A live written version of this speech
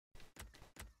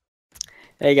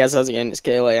Hey guys, how's it going? It's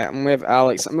Cale. I'm with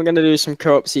Alex, and we're going to do some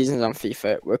co-op seasons on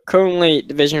FIFA. We're currently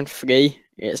Division 3.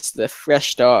 It's the fresh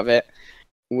start of it.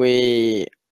 We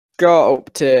got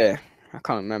up to, I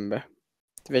can't remember,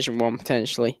 Division 1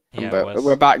 potentially. Yeah, but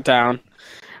we're back down,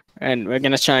 and we're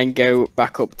going to try and go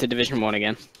back up to Division 1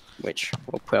 again, which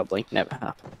will probably never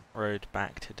happen. Road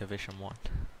back to Division 1.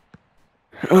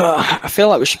 I feel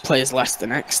like we should play as Leicester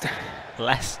next.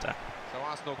 Leicester?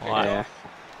 Why? Yeah.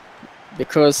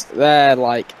 Because they're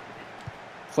like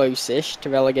close-ish to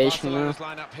relegation now.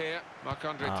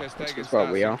 Which is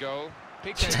what we are.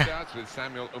 With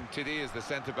Samuel Umtiti as the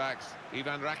centre backs.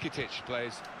 Ivan Rakitic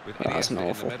plays with that's an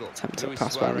awful attempt to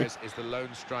pass by me. Is the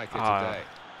lone striker today.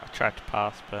 I tried to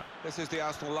pass, but this is the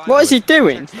Arsenal line. What is he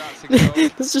doing?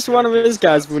 There's just one of his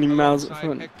guys running miles up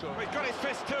front. Got his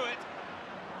fist to it.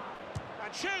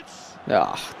 And shoots.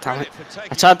 Oh, damn it!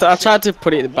 I tried to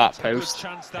put it at the back post.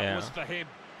 yeah.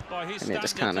 And it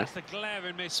just kind of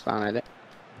spanned it.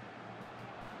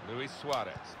 Luis Suarez.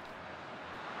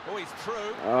 Oh, he's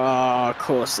through. Oh, of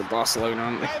course, the Barcelona,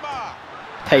 aren't they?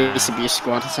 Pace abuse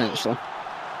squad, essentially.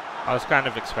 I was kind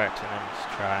of expecting him to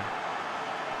try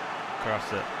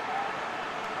cross it.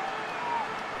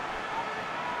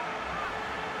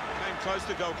 Came close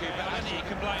to goalkeeper.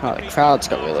 Oh, the crowd's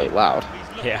got really loud.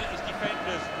 Yeah.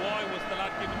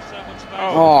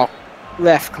 Oh,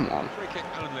 ref, come on. Free kick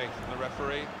only from the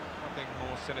referee. Nothing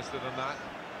more sinister than that.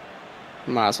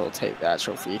 Might as well take the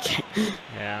actual free kick.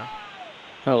 Yeah.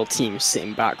 The whole team's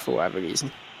sitting back for whatever reason.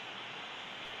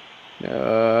 No.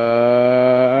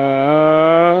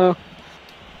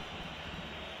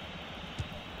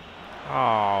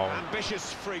 Oh.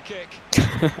 Ambitious free kick.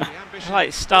 Like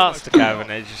it starts to go and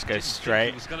it just goes straight.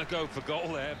 He was going to go for goal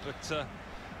there, but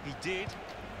he did.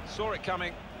 Saw it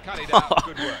coming, cut it out.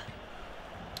 Good work.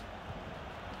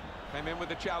 Came in with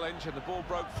the challenge and the ball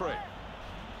broke free.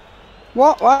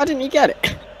 What? Why didn't you get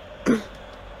it?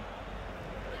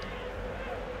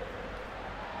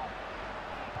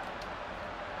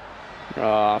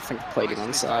 Oh, I think I played him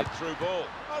on side.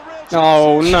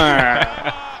 Oh no!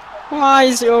 Why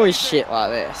is it always shit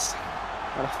like this?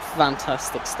 What a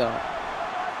fantastic start.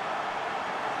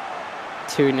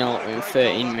 2-0 in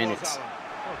 13 minutes.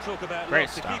 Great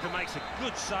start. The keeper makes a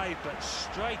good save, but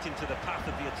straight into the path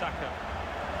of the attacker.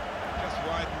 Just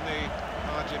widen the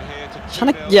margin here to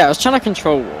 2-0. Yeah, I was trying to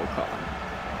control Walcott.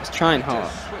 I was trying hard,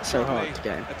 so hard to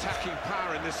get him. Attacking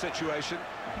power in this situation.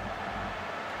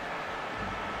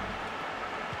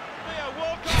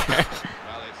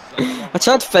 I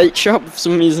tried fake shot, but for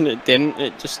some reason it didn't.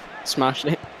 It just smashed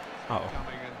it. Oh.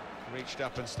 Coming and reached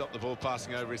up and stopped the ball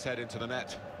passing over his head into the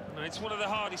net. No, it's one of the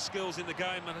hardest skills in the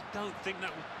game, and I don't think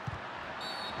that will...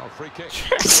 Oh, free kick.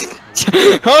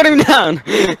 Hold him down!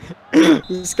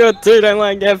 He scored 2, don't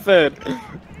let him get third. Defender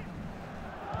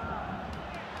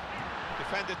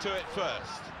to it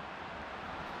first.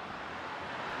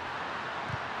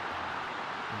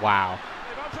 Wow.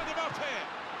 They've opened him up here.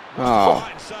 Oh.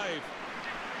 Fine save.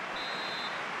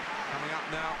 Coming up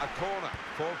now, a corner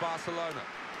for Barcelona.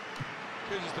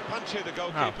 Chooses to punch here, the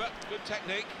goalkeeper. Oh. Good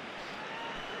technique.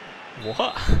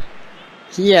 What?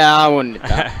 Yeah, I wondered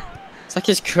that. It's like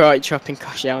his karate chopping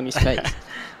Koscielny's face. On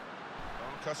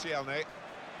Koscielny.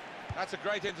 That's a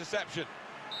great interception.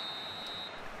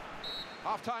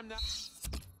 Half time now.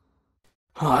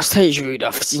 Oh, stage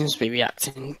Rudolph seems to be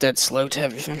reacting dead slow to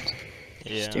everything.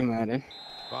 Yeah. Just do mad.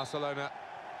 Barcelona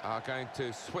are going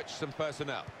to switch some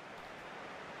personnel.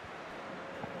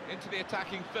 Into the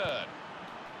attacking third.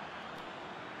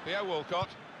 Theo Walcott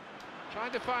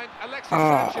trying to find Alexis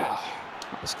Sanchez.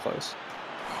 That was close.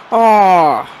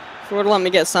 Oh, if it would let me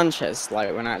get Sanchez,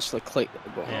 like when I actually clicked the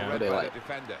button, Yeah. I would have like.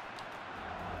 Defender.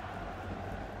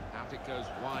 Out it goes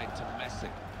wide to Messi.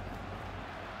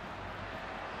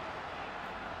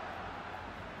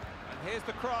 And here's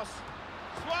the cross.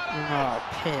 Suarez! Oh,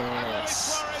 piss.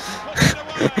 Suarez puts it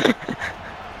away.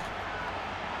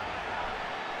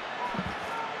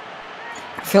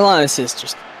 I feel like this is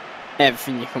just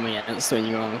everything you come against when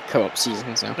you're on co-op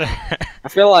seasons now. I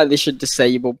feel like they should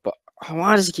disable, but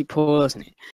why does he keep pausing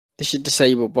it? They should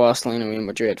disable Barcelona and Real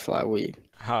Madrid for like a week.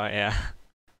 Oh yeah.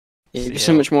 It'd be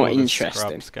so much more all the interesting.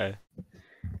 scrubs go.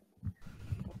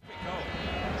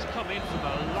 It's come in from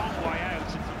a long way out,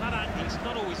 and from that angle, it's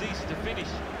not always easy to finish.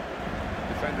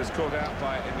 Defenders caught out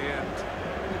by it in the end.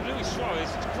 With Luis Suarez,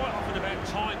 it's quite often about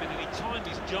timing, and he timed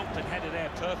his jump and headed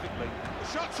there perfectly.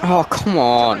 Oh, come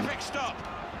on. Terrific stop.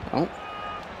 Oh.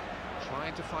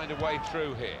 Trying to find a way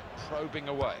through here, probing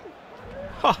away.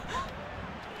 Oh.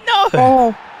 No!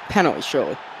 Oh, penalty,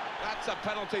 surely. That's a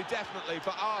penalty definitely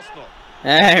for Arsenal.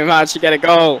 Hey, man, you get a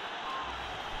goal.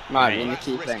 Might be in the That's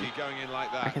key risky thing. going in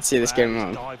like I that. can see this game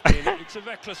wrong. Dived in. It's a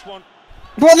reckless one.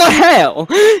 What the hell?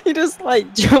 He just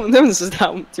like jumped and just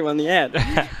dumped him on the head.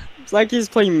 It's like he's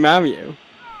playing Mario.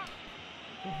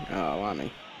 Oh,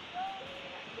 whammy.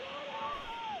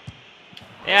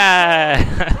 Yeah.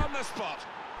 From the spot.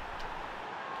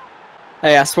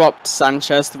 Hey, I swapped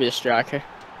Sanchez to be a striker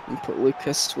and put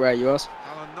Lucas where he was.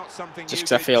 Alan, not something Just you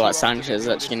 'cause I did feel too like often in Sanchez is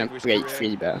your actually going to distinguished break career,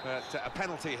 free better. but a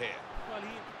penalty here. Well,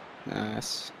 he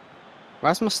Nice.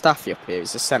 Where's Mustafi up here?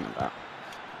 He's a centre back.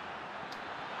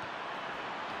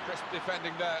 Crisp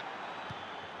defending there.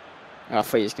 Oh, I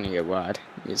thought he was going to go wide.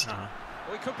 He's... No.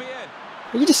 We could be in.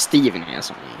 Are you just Steven here or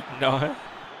something? No.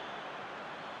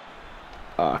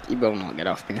 Oh, he will not get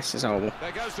off this. It's horrible.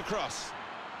 There goes the cross.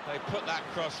 They put that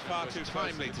cross far too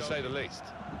timely, to say the least.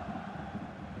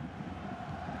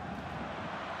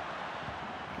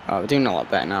 Oh, we're doing a lot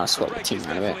better now. I swapped the break team is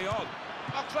out of it. definitely on.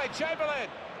 Oxlade-Chamberlain,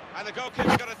 and the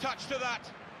goalkeeper got a touch to that.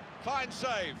 Fine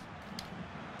save.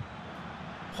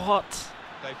 What?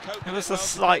 They've coped It with was it a well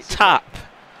slight defensively. tap.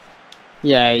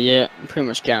 Yeah, yeah, pretty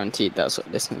much guaranteed that sort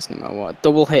of distance no matter what.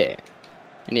 Double hit,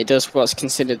 and it does what's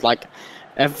considered like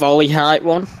a volley height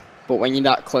one, but when you're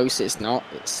that close, it's not.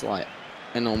 It's like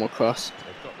a normal cross.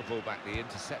 They've got the ball back. The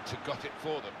interceptor got it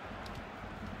for them.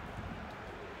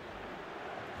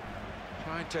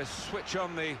 Trying to switch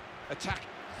on the attack.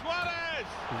 Suarez!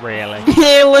 Really?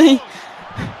 Really?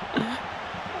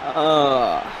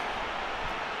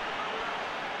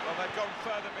 Well, they've gone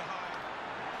further behind.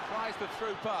 Tries the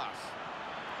through pass.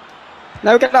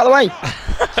 No, get out of the way.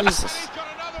 And Jesus. he's got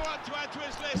another one to add to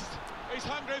his list. He's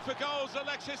hungry for goals,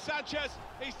 Alexis Sanchez.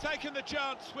 He's taken the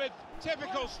chance with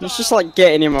typical style. It's just like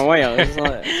getting in my way. I was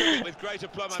like, With greater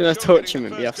plum, It's I'm gonna sure touch getting him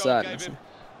the and be first goal offside, gave him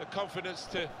the confidence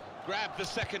to grab the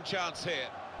second chance here.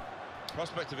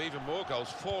 Prospect of even more goals.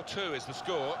 4-2 is the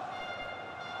score.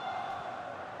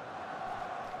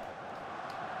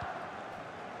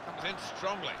 Comes in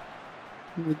strongly.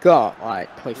 we got like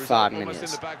probably Result 5 almost in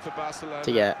minutes the bag for Barcelona,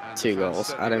 to get and the 2 fans goals.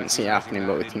 I certainly don't see it recognising happening, that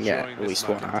but we and can get enjoying at this least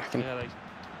one, I moment. reckon. Yeah, Well,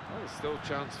 there's still a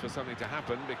chance for something to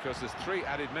happen because there's 3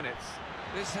 added minutes.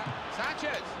 This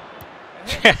Sanchez. And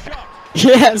here's the shot.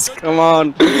 Yes, come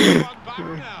on. One back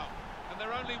now, and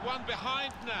they're only one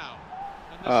behind now.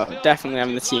 And there's Oh, still definitely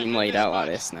having plenty the of team life in laid this out like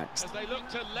match this next. as they look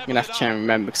to I'm level gonna have it to try up. and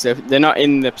remember because they're not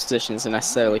in the positions they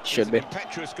necessarily should be. It's an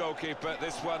impetuous goalkeeper,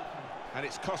 this one, and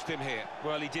it's cost him here.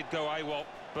 well, he did go AWOL,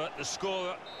 but the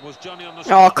scorer was Johnny on the Oh,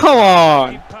 spot. come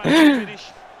on. Impact finish.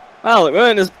 Well, it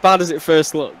weren't as bad as it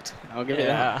first looked. I'll give it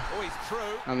that. Yeah. Oh, he's through.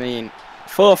 I mean,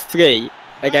 4-3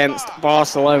 against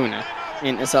Barcelona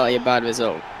isn't exactly a bad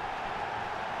result.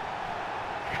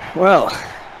 Well,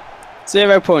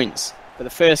 0 points for the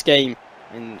first game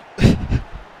in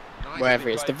wherever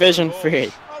it's Division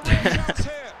 3.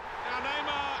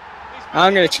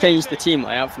 I'm going to change the team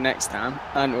layout for next time,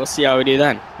 and we'll see how we do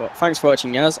then. But thanks for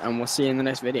watching, guys, and we'll see you in the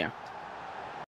next video.